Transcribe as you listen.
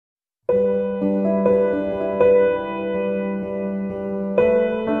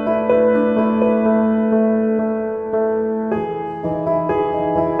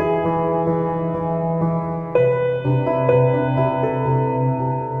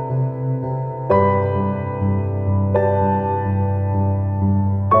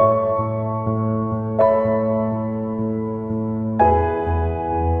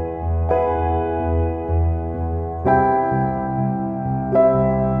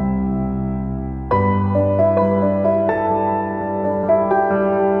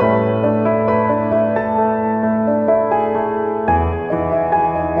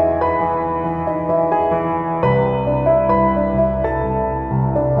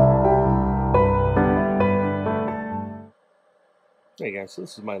Hey guys, so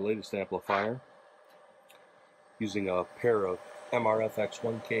this is my latest amplifier using a pair of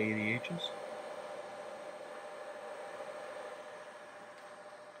MRFX1K80Hs.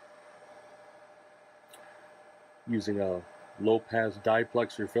 Using a low-pass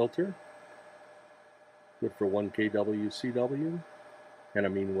diplexer filter, good for 1kW CW, and a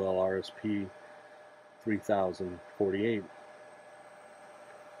Meanwell RSP 3048.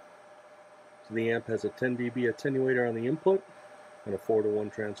 So the amp has a 10 dB attenuator on the input and a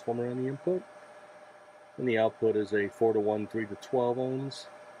 4:1 transformer on the input, and the output is a 4:1 3 to 12 ohms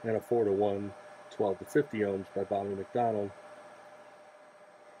and a 4:1 12 to 50 ohms by Bobby McDonald.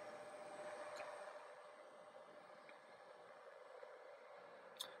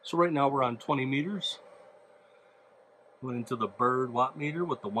 So right now we're on 20 meters. Went into the Bird watt meter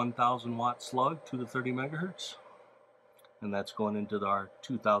with the 1000 watt slug, 2 to 30 megahertz, and that's going into our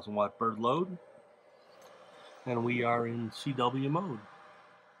 2000 watt Bird load, and we are in CW mode.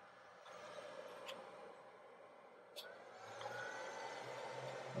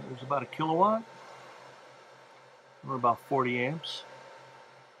 There's about a kilowatt. We're about 40 amps.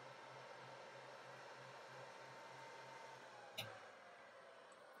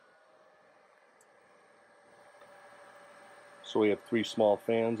 So we have 3 small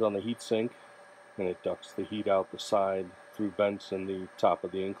fans on the heatsink, and it ducts the heat out the side through vents in the top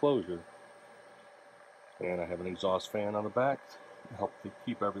of the enclosure. And I have an exhaust fan on the back to help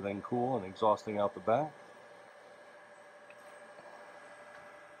keep everything cool and exhausting out the back.